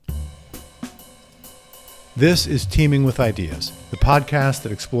This is Teaming with Ideas, the podcast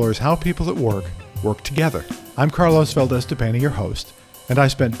that explores how people at work together. I'm Carlos Valdez-Depena, your host, and I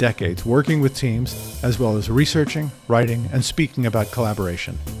spent decades working with teams, as well as researching, writing, and speaking about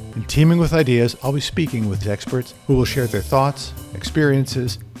collaboration. In Teaming with Ideas, I'll be speaking with experts who will share their thoughts,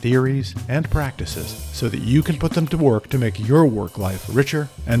 experiences, theories, and practices so that you can put them to work to make your work life richer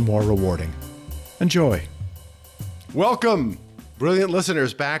and more rewarding. Enjoy. Welcome, brilliant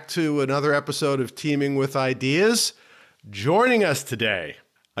listeners, back to another episode of Teaming with Ideas. Joining us today,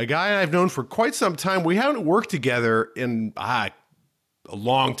 a guy I've known for quite some time. We haven't worked together in a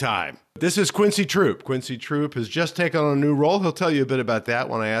long time. This is Quincy Troop. Quincy Troop has just taken on a new role. He'll tell you a bit about that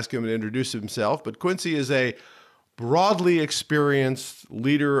when I ask him to introduce himself. But Quincy is a broadly experienced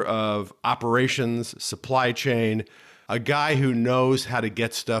leader of operations, supply chain, a guy who knows how to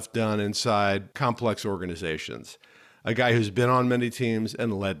get stuff done inside complex organizations, a guy who's been on many teams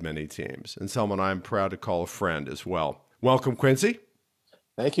and led many teams, and someone I'm proud to call a friend as well. Welcome, Quincy.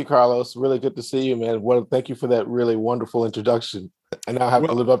 Thank you, Carlos. Really good to see you, man. Well, thank you for that really wonderful introduction. I now have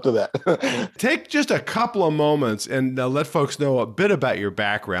to live up to that. Take just a couple of moments and let folks know a bit about your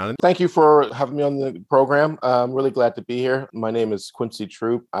background. Thank you for having me on the program. I'm really glad to be here. My name is Quincy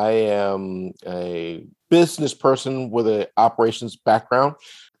Troop. I am a business person with an operations background.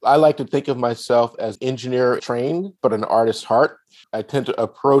 I like to think of myself as engineer trained, but an artist's heart. I tend to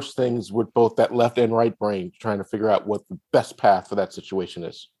approach things with both that left and right brain, trying to figure out what the best path for that situation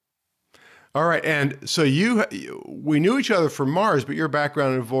is. All right. And so we knew each other from Mars, but your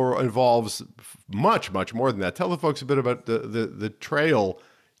background involves much, much more than that. Tell the folks a bit about the trail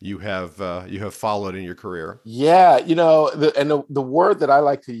you have followed in your career. Yeah, the word that I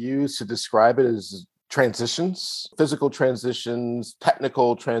like to use to describe it is transitions, physical transitions,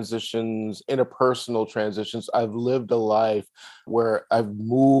 technical transitions, interpersonal transitions. I've lived a life where I've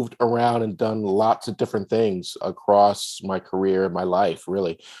moved around and done lots of different things across my career, my life,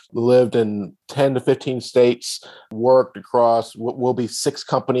 really. Lived in 10 to 15 states, worked across what will be 6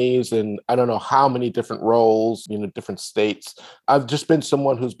 companies, and I don't know how many different roles, different states. I've just been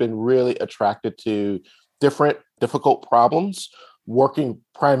someone who's been really attracted to different, difficult problems, working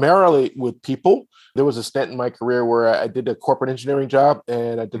primarily with people. There was a stint in my career where I did a corporate engineering job,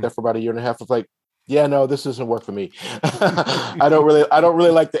 and I did that for about 1.5 years. I was like, yeah, no, this doesn't work for me. I don't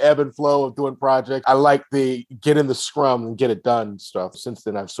really like the ebb and flow of doing projects. I like the get in the scrum and get it done stuff. Since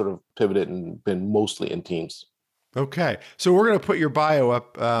then, I've sort of pivoted and been mostly in teams. Okay. So we're going to put your bio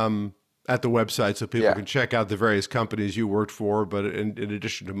up at the website so people can check out the various companies you worked for. But in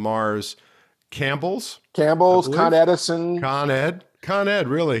addition to Mars, Campbell's, Con Edison. Con Ed,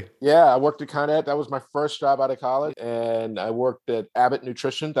 really? Yeah, I worked at Con Ed. That was my first job out of college. And I worked at Abbott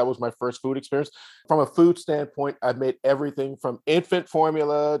Nutrition. That was my first food experience. From a food standpoint, I've made everything from infant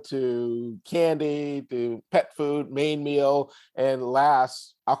formula to candy to pet food, main meal, and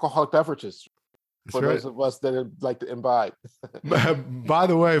last, alcoholic beverages. Those of us that like to imbibe. By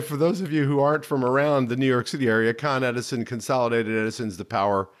the way, for those of you who aren't from around the New York City area, Con Edison, Consolidated Edison's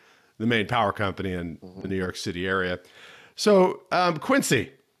the main power company in the New York City area. So,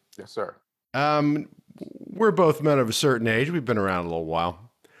 Quincy. Yes, sir. We're both men of a certain age. We've been around a little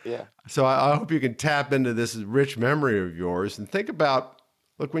while. Yeah. So I hope you can tap into this rich memory of yours and think about,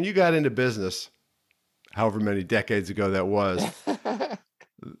 look, when you got into business, however many decades ago that was,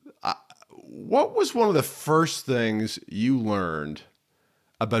 what was one of the first things you learned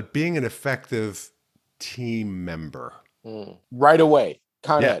about being an effective team member? Right away,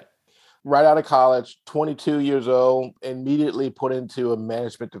 Con Ed. Right out of college, 22 years old, immediately put into a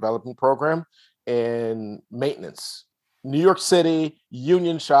management development program in maintenance. New York City,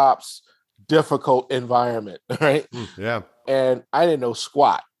 union shops, difficult environment, right? Yeah. And I didn't know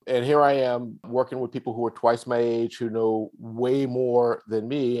squat. And here I am working with people who are twice my age, who know way more than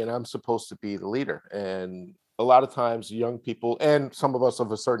me, and I'm supposed to be the leader. And a lot of times young people, and some of us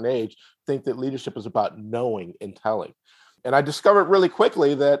of a certain age, think that leadership is about knowing and telling. And I discovered really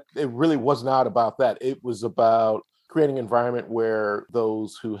quickly that it really was not about that. It was about creating an environment where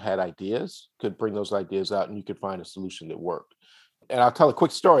those who had ideas could bring those ideas out and you could find a solution that worked. And I'll tell a quick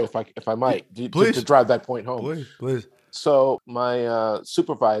story if I might, to drive that point home. Please. So my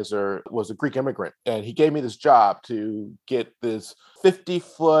supervisor was a Greek immigrant, and he gave me this job to get this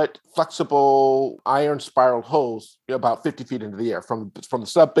 50-foot flexible iron spiral hose about 50 feet into the air from the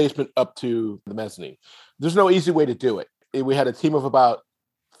sub basement up to the mezzanine. There's no easy way to do it. We had a team of about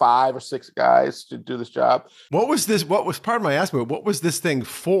 5 or 6 guys to do this job. What was part of my asking, what was this thing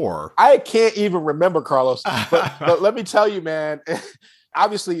for? I can't even remember, Carlos. But let me tell you, man,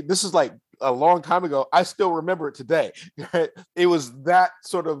 obviously this is like a long time ago, I still remember it today. It was that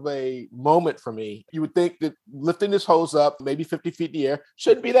sort of a moment for me. You would think that lifting this hose up, maybe 50 feet in the air,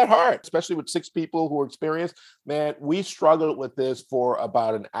 shouldn't be that hard, especially with 6 people who are experienced. Man, we struggled with this for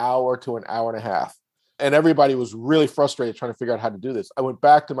about an hour to an hour and a half. And everybody was really frustrated trying to figure out how to do this. I went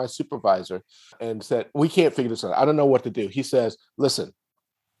back to my supervisor and said, we can't figure this out. I don't know what to do. He says, listen,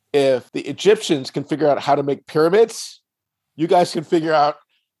 if the Egyptians can figure out how to make pyramids, you guys can figure out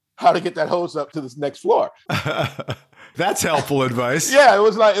how to get that hose up to this next floor. That's helpful advice. Yeah, it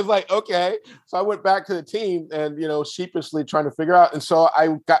was like, okay. So I went back to the team and, sheepishly trying to figure out. And so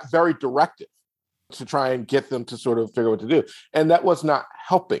I got very directive to try and get them to sort of figure out what to do. And that was not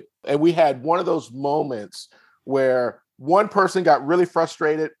helping. And we had one of those moments where one person got really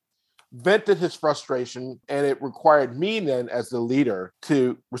frustrated, vented his frustration, and it required me then as the leader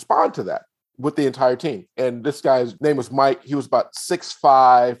to respond to that with the entire team. And this guy's name was Mike. He was about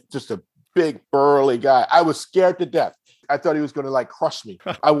 6'5", just a big burly guy. I was scared to death. I thought he was going to crush me.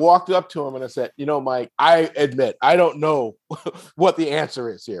 I walked up to him and I said, Mike, I admit, I don't know what the answer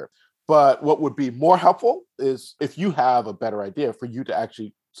is here. But what would be more helpful is if you have a better idea for you to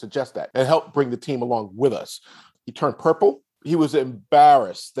actually suggest that and help bring the team along with us. He turned purple. He was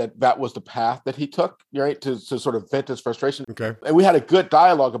embarrassed that was the path that he took, right, to sort of vent his frustration. Okay. And we had a good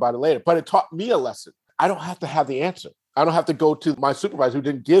dialogue about it later, but it taught me a lesson. I don't have to have the answer. I don't have to go to my supervisor who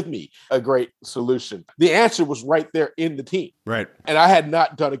didn't give me a great solution. The answer was right there in the team. Right. And I had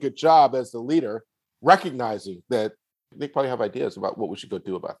not done a good job as the leader recognizing that they probably have ideas about what we should go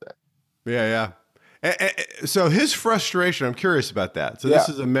do about that. Yeah. So his frustration, I'm curious about that. So this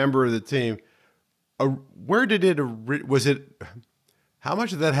is a member of the team. Where did how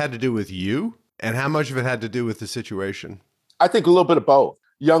much of that had to do with you and how much of it had to do with the situation? I think a little bit of both.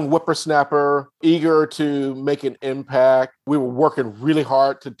 Young whippersnapper, eager to make an impact. We were working really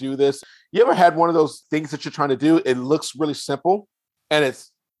hard to do this. You ever had one of those things that you're trying to do? It looks really simple and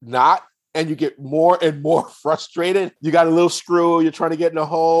it's not. And you get more and more frustrated. You got a little screw, you're trying to get in a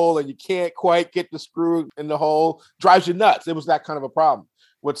hole and you can't quite get the screw in the hole. Drives you nuts. It was that kind of a problem.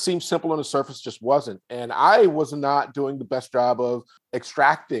 What seemed simple on the surface just wasn't. And I was not doing the best job of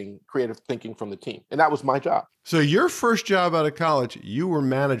extracting creative thinking from the team. And that was my job. So your first job out of college, you were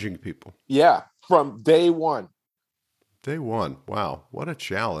managing people. Yeah, from day one. Day one. Wow. What a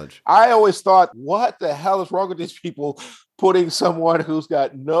challenge. I always thought, what the hell is wrong with these people putting someone who's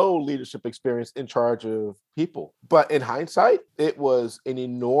got no leadership experience in charge of people? But in hindsight, it was an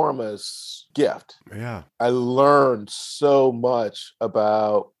enormous gift. Yeah. I learned so much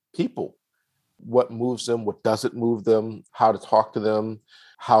about people, what moves them, what doesn't move them, how to talk to them,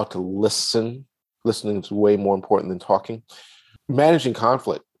 how to listen. Listening is way more important than talking. Managing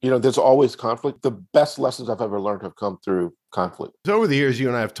conflict. There's always conflict. The best lessons I've ever learned have come through conflict. So over the years, you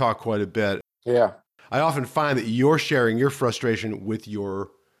and I have talked quite a bit. Yeah. I often find that you're sharing your frustration with your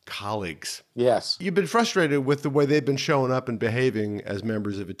colleagues. Yes. You've been frustrated with the way they've been showing up and behaving as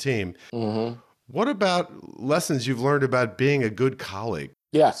members of a team. Mm-hmm. What about lessons you've learned about being a good colleague?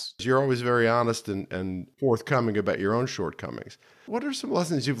 Yes. You're always very honest and forthcoming about your own shortcomings. What are some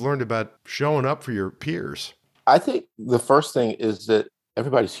lessons you've learned about showing up for your peers? I think the first thing is that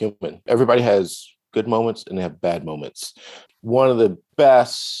everybody's human. Everybody has good moments and they have bad moments. One of the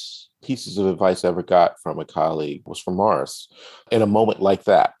best pieces of advice I ever got from a colleague was from Morris. In a moment like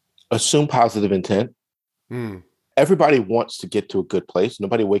that, assume positive intent. Everybody wants to get to a good place.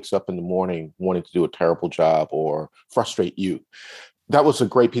 Nobody wakes up in the morning wanting to do a terrible job or frustrate you. That was a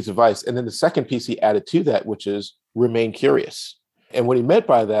great piece of advice. And then the second piece he added to that, which is remain curious. And what he meant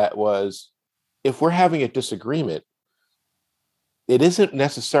by that was, if we're having a disagreement, it isn't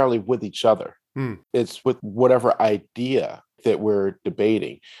necessarily with each other. It's with whatever idea that we're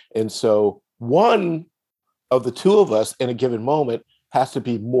debating. And so one of the two of us in a given moment has to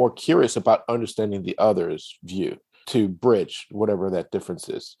be more curious about understanding the other's view to bridge whatever that difference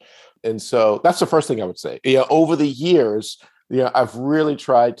is. And so that's the first thing I would say. Over the years, I've really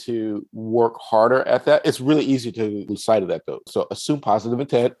tried to work harder at that. It's really easy to lose sight of that, though. So assume positive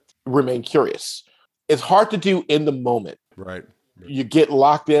intent, remain curious. It's hard to do in the moment. Right. You get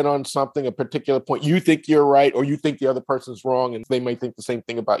locked in on something, a particular point. You think you're right, or you think the other person's wrong, and they may think the same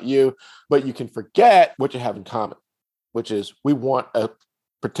thing about you. But you can forget what you have in common, which is we want a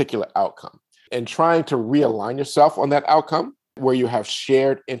particular outcome. And trying to realign yourself on that outcome where you have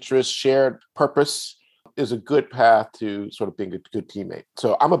shared interests, shared purpose, is a good path to sort of being a good teammate.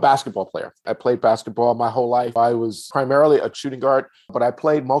 So I'm a basketball player. I played basketball my whole life. I was primarily a shooting guard, but I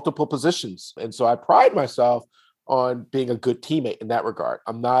played multiple positions. And so I pride myself on being a good teammate in that regard.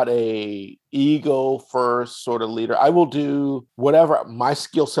 I'm not a ego first sort of leader. I will do whatever my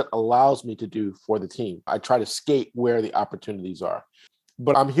skill set allows me to do for the team. I try to skate where the opportunities are.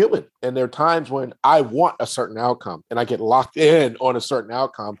 But I'm human. And there are times when I want a certain outcome and I get locked in on a certain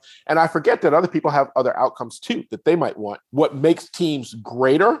outcome. And I forget that other people have other outcomes too that they might want. What makes teams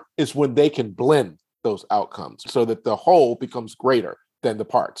greater is when they can blend those outcomes so that the whole becomes greater than the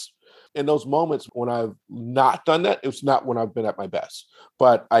parts. In those moments when I've not done that, it's not when I've been at my best.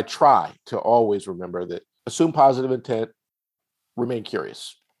 But I try to always remember that assume positive intent, remain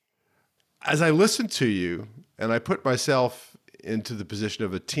curious. As I listen to you and I put myself into the position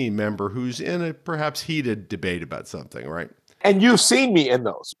of a team member who's in a perhaps heated debate about something, right? And you've seen me in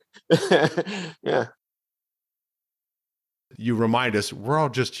those. Yeah. You remind us we're all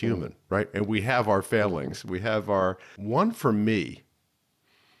just human, right? And we have our failings. We have our one for me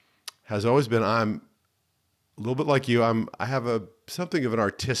has always been I'm a little bit like you. I have something of an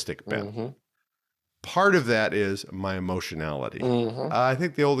artistic bent. Part of that is my emotionality. I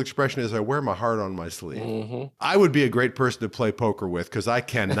think the old expression is I wear my heart on my sleeve. I would be a great person to play poker with because I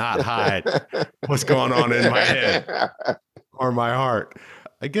cannot hide what's going on in my head or my heart.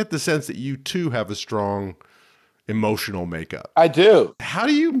 I get the sense that you too have a strong emotional makeup. I do. How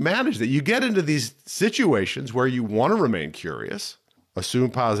do you manage that? You get into these situations where you want to remain curious,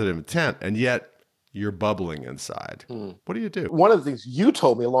 assume positive intent, and yet you're bubbling inside. What do you do? One of the things you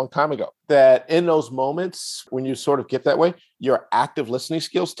told me a long time ago, that in those moments when you sort of get that way, your active listening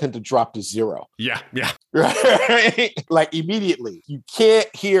skills tend to drop to zero. Yeah. Right? Like immediately. You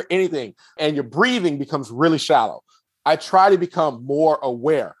can't hear anything and your breathing becomes really shallow. I try to become more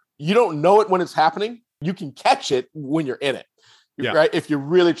aware. You don't know it when it's happening. You can catch it when you're in it, right? If you're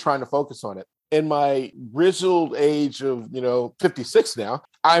really trying to focus on it. In my grizzled age of, 56 now,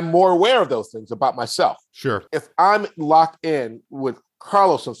 I'm more aware of those things about myself. Sure. If I'm locked in with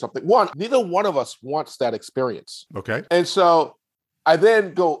Carlos on something, neither one of us wants that experience. Okay. And so I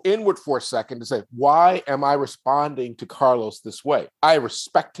then go inward for a second to say, why am I responding to Carlos this way? I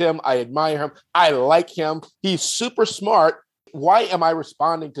respect him. I admire him. I like him. He's super smart. Why am I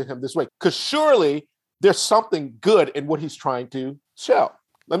responding to him this way? Because surely there's something good in what he's trying to show.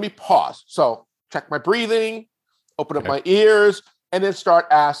 Let me pause. So check my breathing, open up my ears, and then start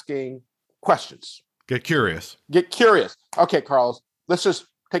asking questions. Get curious. Okay, Carlos, let's just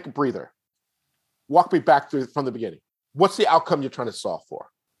take a breather. Walk me back through from the beginning. What's the outcome you're trying to solve for?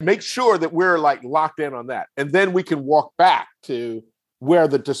 Make sure that we're locked in on that. And then we can walk back to where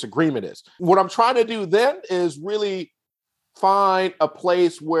the disagreement is. What I'm trying to do then is really find a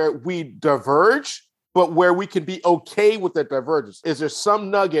place where we diverge, but where we can be okay with the divergence. Is there some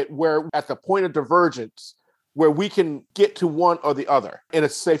nugget where at the point of divergence, where we can get to one or the other in a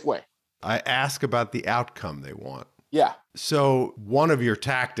safe way? I ask about the outcome they want. Yeah. So one of your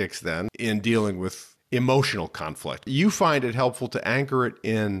tactics then in dealing with emotional conflict, you find it helpful to anchor it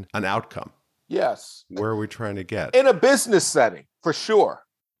in an outcome. Yes. Where are we trying to get? In a business setting, for sure.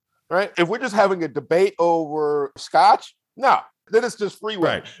 Right? If we're just having a debate over scotch, no. Then it's just free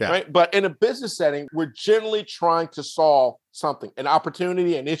will, right? But in a business setting, we're generally trying to solve something, an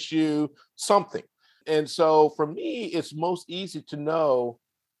opportunity, an issue, something. And so for me, it's most easy to know,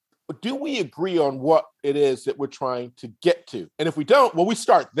 do we agree on what it is that we're trying to get to? And if we don't, well, we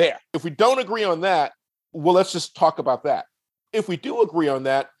start there. If we don't agree on that, well, let's just talk about that. If we do agree on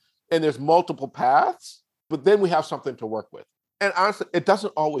that, and there's multiple paths, but then we have something to work with. And honestly, it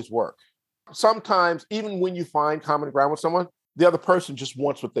doesn't always work. Sometimes, even when you find common ground with someone, the other person just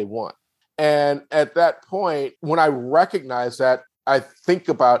wants what they want. And at that point, when I recognize that, I think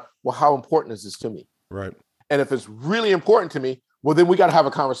about, well, how important is this to me? Right. And if it's really important to me, well, then we got to have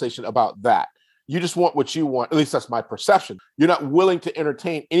a conversation about that. You just want what you want. At least that's my perception. You're not willing to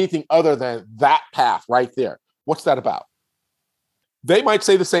entertain anything other than that path right there. What's that about? They might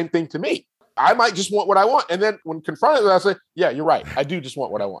say the same thing to me. I might just want what I want. And then when confronted, I say, yeah, you're right. I do just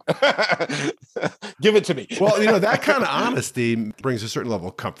want what I want. Give it to me. Well, that kind of honesty brings a certain level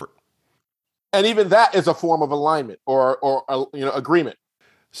of comfort. And even that is a form of alignment or agreement.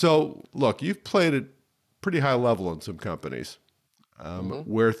 So look, you've played at pretty high level in some companies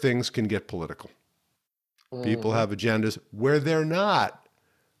where things can get political. People have agendas where they're not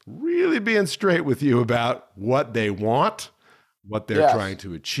really being straight with you about what they want, what they're trying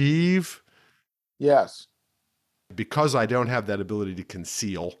to achieve. Yes. Because I don't have that ability to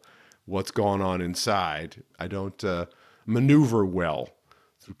conceal what's going on inside, I don't maneuver well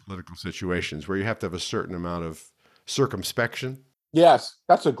through political situations where you have to have a certain amount of circumspection. Yes,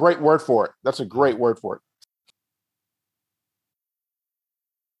 that's a great word for it. That's a great word for it.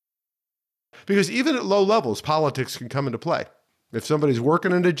 Because even at low levels, politics can come into play. If somebody's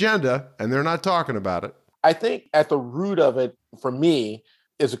working an agenda and they're not talking about it. I think at the root of it, for me,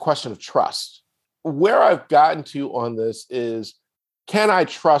 is a question of trust. Where I've gotten to on this is, can I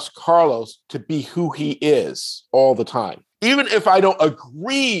trust Carlos to be who he is all the time? Even if I don't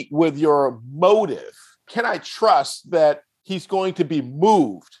agree with your motive, can I trust that he's going to be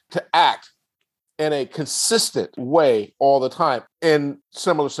moved to act in a consistent way all the time in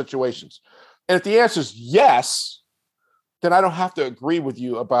similar situations? And if the answer is yes, then I don't have to agree with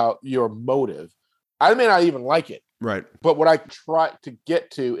you about your motive. I may not even like it. Right. But what I try to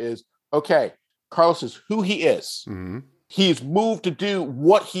get to is, okay, Carlos is who he is. Mm-hmm. He's moved to do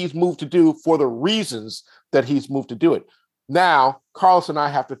what he's moved to do for the reasons that he's moved to do it. Now, Carlos and I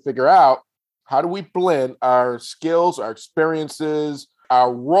have to figure out, how do we blend our skills, our experiences,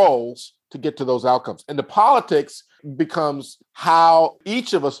 our roles to get to those outcomes? And the politics becomes how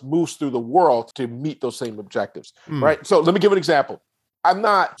each of us moves through the world to meet those same objectives, right? So let me give an example. I'm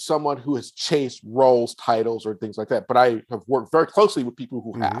not someone who has chased roles, titles, or things like that, but I have worked very closely with people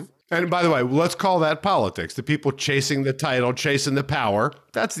who have. And by the way, let's call that politics. The people chasing the title, chasing the power.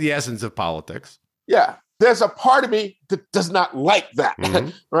 That's the essence of politics. Yeah. There's a part of me that does not like that,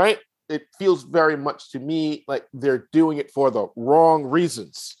 right? It feels very much to me like they're doing it for the wrong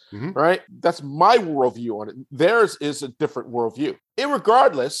reasons, right? That's my worldview on it. Theirs is a different worldview.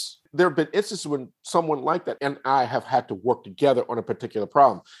 Irregardless, there have been instances when someone like that and I have had to work together on a particular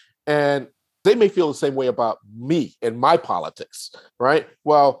problem. And they may feel the same way about me and my politics, right?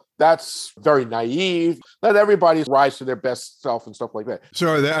 Well, that's very naive. Let everybody rise to their best self and stuff like that. So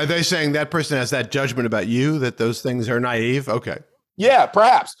are they saying that person has that judgment about you, that those things are naive? Okay. Yeah,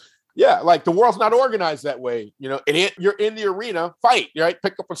 perhaps. Yeah, like the world's not organized that way. You know, you're in the arena, fight, right?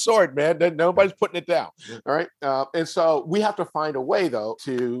 Pick up a sword, man. Then nobody's putting it down. All right. And so we have to find a way, though,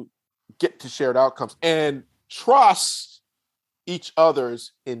 to get to shared outcomes and trust each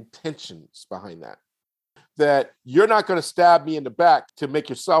other's intentions behind that. That you're not going to stab me in the back to make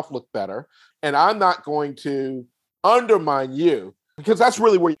yourself look better. And I'm not going to undermine you. Because that's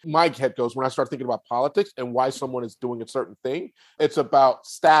really where my head goes when I start thinking about politics and why someone is doing a certain thing. It's about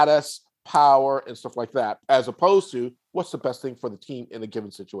status, power, and stuff like that, as opposed to what's the best thing for the team in a given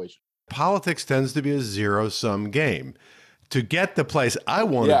situation. Politics tends to be a zero-sum game. To get the place I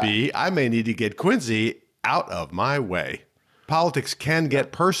want to be, I may need to get Quincy out of my way. Politics can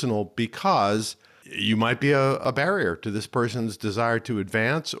get personal because you might be a barrier to this person's desire to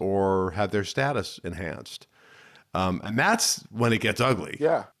advance or have their status enhanced. And that's when it gets ugly.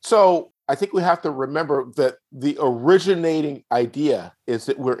 Yeah. So I think we have to remember that the originating idea is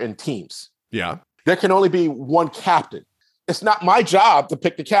that we're in teams. Yeah. There can only be one captain. It's not my job to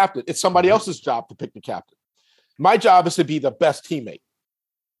pick the captain. It's somebody else's job to pick the captain. My job is to be the best teammate,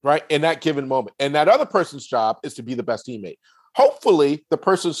 right? In that given moment. And that other person's job is to be the best teammate. Hopefully, the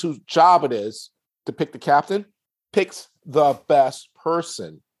person whose job it is to pick the captain picks the best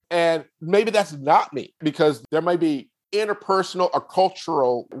person. And maybe that's not me, because there might be interpersonal or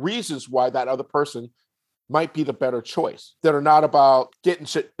cultural reasons why that other person might be the better choice, that are not about getting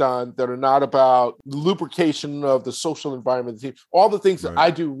shit done, that are not about lubrication of the social environment of the team, all the things that I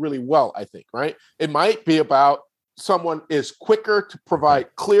do really well, I think, right? It might be about someone is quicker to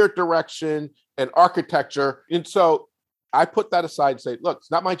provide clear direction and architecture. And so I put that aside and say, look,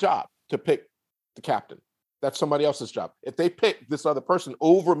 it's not my job to pick the captain. That's somebody else's job. If they pick this other person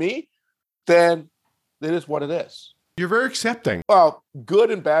over me, then it is what it is. You're very accepting. Well,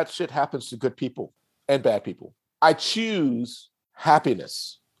 good and bad shit happens to good people and bad people. I choose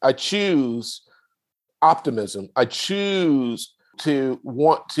happiness. I choose optimism. I choose to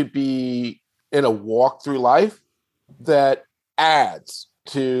want to be in a walk through life that adds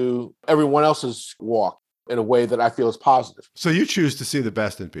to everyone else's walk in a way that I feel is positive. So you choose to see the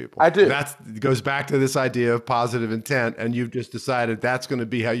best in people. I do. That goes back to this idea of positive intent, and you've just decided that's going to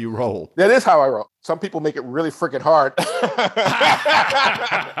be how you roll. That is how I roll. Some people make it really freaking hard.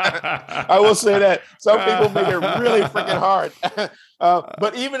 I will say that. Some people make it really freaking hard.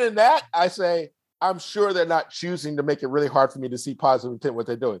 But even in that, I say, I'm sure they're not choosing to make it really hard for me to see positive intent what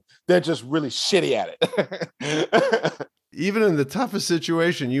they're doing. They're just really shitty at it. Even in the toughest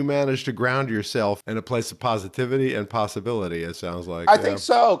situation, you manage to ground yourself in a place of positivity and possibility, it sounds like. I think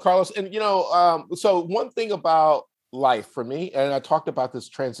so, Carlos. And, so one thing about life for me, and I talked about this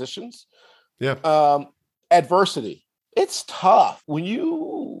transitions, adversity. It's tough. When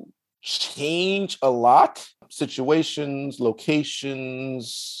you change a lot, situations,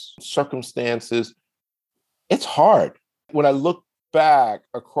 locations, circumstances, it's hard. When I look back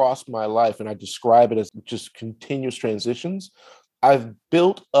across my life and I describe it as just continuous transitions, I've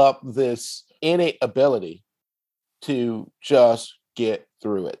built up this innate ability to just get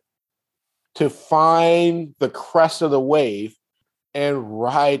through it, to find the crest of the wave and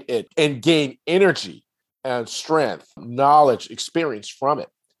ride it and gain energy and strength, knowledge, experience from it.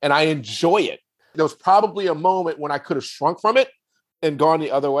 And I enjoy it. There was probably a moment when I could have shrunk from it and gone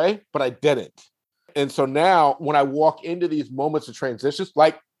the other way, but I didn't. And so now when I walk into these moments of transitions,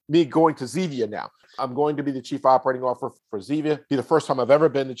 like me going to Zevia now, I'm going to be the chief operating officer for Zevia, be the first time I've ever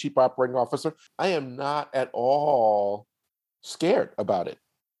been the chief operating officer. I am not at all scared about it.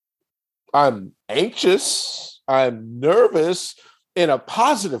 I'm anxious. I'm nervous in a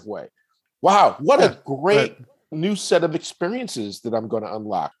positive way. Wow, what a great new set of experiences that I'm going to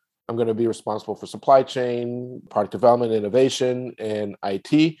unlock. I'm going to be responsible for supply chain, product development, innovation, and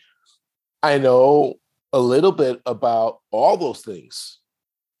IT. I know a little bit about all those things.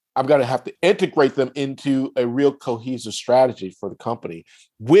 I'm going to have to integrate them into a real cohesive strategy for the company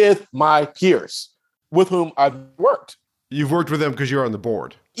with my peers with whom I've worked. You've worked with them because you're on the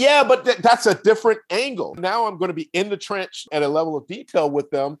board. Yeah, but that's a different angle. Now I'm going to be in the trench at a level of detail with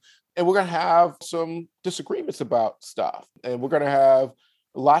them, and we're going to have some disagreements about stuff. And we're going to have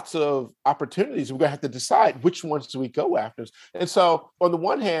lots of opportunities. We're going to have to decide which ones do we go after. And so on the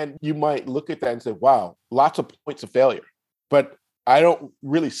one hand, you might look at that and say, wow, lots of points of failure. But I don't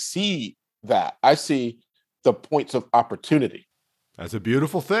really see that. I see the points of opportunity. That's a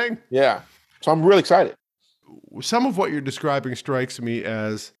beautiful thing. Yeah. So I'm really excited. Some of what you're describing strikes me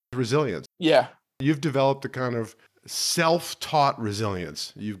as resilience. Yeah. You've developed a kind of self-taught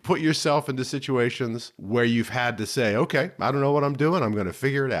resilience. You've put yourself into situations where you've had to say, okay, I don't know what I'm doing. I'm going to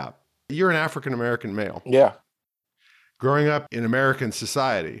figure it out. You're an African-American male. Yeah. Growing up in American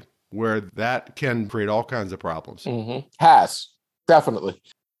society where that can create all kinds of problems. Mm-hmm. Has, definitely.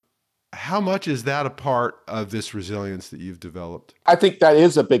 How much is that a part of this resilience that you've developed? I think that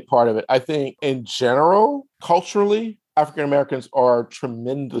is a big part of it. I think in general, culturally, African Americans are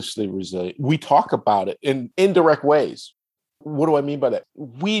tremendously resilient. We talk about it in indirect ways. What do I mean by that?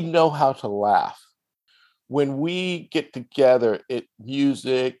 We know how to laugh. When we get together,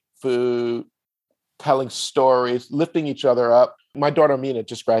 music, food, telling stories, lifting each other up. My daughter Mina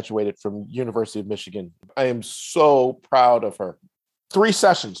just graduated from University of Michigan. I am so proud of her. 3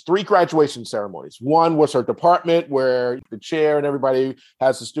 sessions, 3 graduation ceremonies. One was her department where the chair and everybody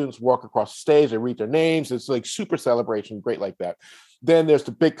has the students walk across the stage, they read their names. It's like super celebration, great like that. Then there's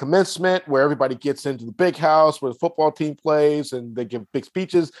the big commencement where everybody gets into the big house where the football team plays and they give big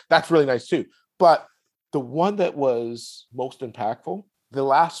speeches. That's really nice too. But the one that was most impactful, the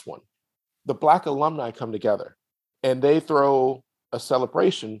last one, the Black alumni come together and they throw a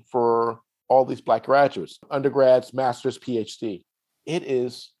celebration for all these Black graduates, undergrads, masters, PhD. It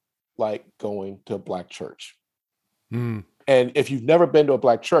is like going to a Black church. Mm. And if you've never been to a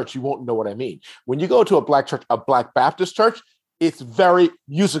Black church, you won't know what I mean. When you go to a Black church, a Black Baptist church, it's very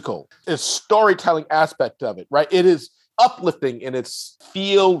musical. It's storytelling aspect of it, right? It is uplifting in its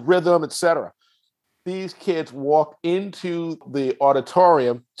feel, rhythm, etc. These kids walk into the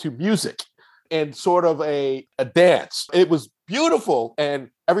auditorium to music and sort of a dance. It was beautiful,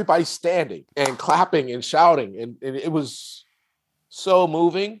 and everybody's standing and clapping and shouting, and it was so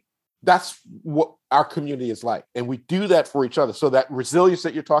moving. That's what our community is like. And we do that for each other. So that resilience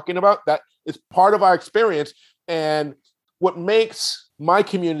that you're talking about, that is part of our experience. And what makes my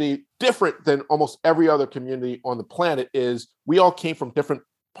community different than almost every other community on the planet is we all came from different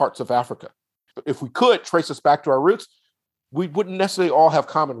parts of Africa. If we could trace us back to our roots, we wouldn't necessarily all have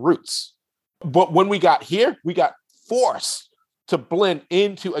common roots. But when we got here, we got forced to blend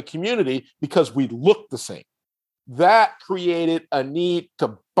into a community because we looked the same. That created a need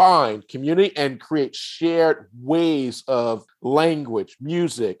to bind community and create shared ways of language,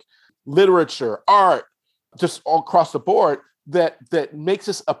 music, literature, art, just all across the board that makes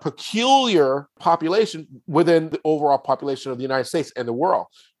us a peculiar population within the overall population of the United States and the world.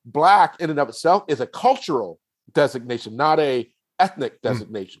 Black in and of itself is a cultural designation, not a ethnic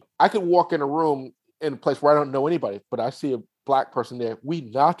designation. I could walk in a room in a place where I don't know anybody, but I see a Black person there, we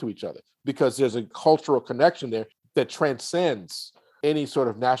nod to each other because there's a cultural connection there that transcends any sort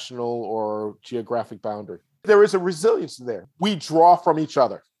of national or geographic boundary. There is a resilience there. We draw from each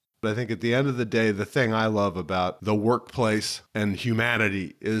other. I think at the end of the day, the thing I love about the workplace and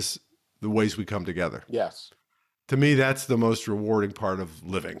humanity is the ways we come together. Yes. To me, that's the most rewarding part of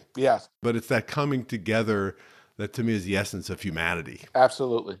living. Yes. But it's that coming together that to me is the essence of humanity.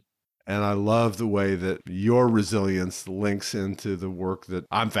 Absolutely. And I love the way that your resilience links into the work that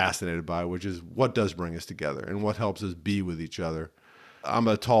I'm fascinated by, which is what does bring us together and what helps us be with each other. I'm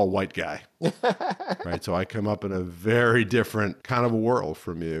a tall white guy, right? So I come up in a very different kind of a world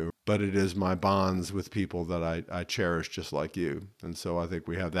from you. but it is my bonds with people that I cherish just like you. And so I think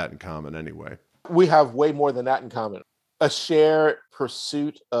we have that in common anyway. We have way more than that in common. A shared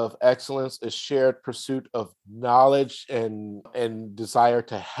pursuit of excellence, a shared pursuit of knowledge and desire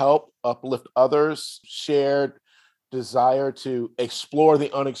to help uplift others, shared desire to explore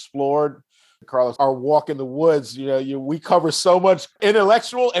the unexplored. Carlos, our walk in the woods, we cover so much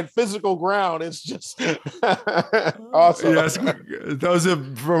intellectual and physical ground. It's just awesome. Yes, those are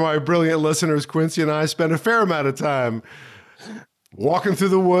for my brilliant listeners. Quincy and I spend a fair amount of time walking through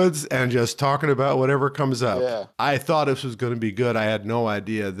the woods and just talking about whatever comes up. Yeah. I thought this was going to be good. I had no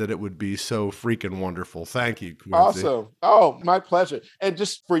idea that it would be so freaking wonderful. Thank you, Quincy. Awesome. Oh, my pleasure. And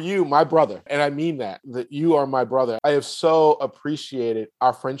just for you, my brother, and I mean that you are my brother. I have so appreciated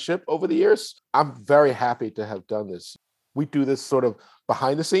our friendship over the years. I'm very happy to have done this. We do this sort of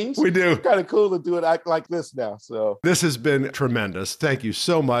behind the scenes. We do. It's kind of cool to do it like this now. So this has been tremendous. Thank you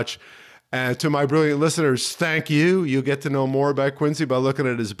so much. And to my brilliant listeners, thank you. You'll get to know more about Quincy by looking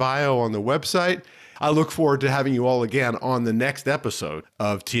at his bio on the website. I look forward to having you all again on the next episode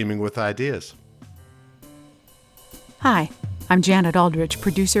of Teaming with Ideas. Hi, I'm Janet Aldrich,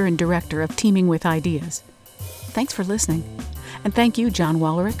 producer and director of Teaming with Ideas. Thanks for listening. And thank you, John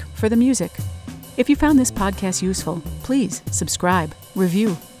Wallerick, for the music. If you found this podcast useful, please subscribe,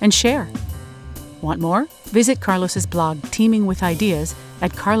 review, and share. Want more? Visit Carlos's blog, Teaming with Ideas,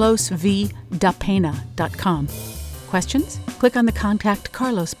 at carlosvdapena.com. Questions? Click on the Contact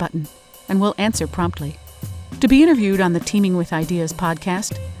Carlos button, and we'll answer promptly. To be interviewed on the Teaming with Ideas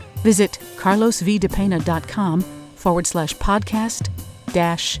podcast, visit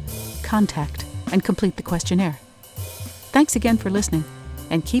carlosvdapena.com/podcast-contact and complete the questionnaire. Thanks again for listening,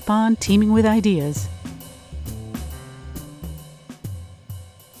 and keep on teaming with ideas.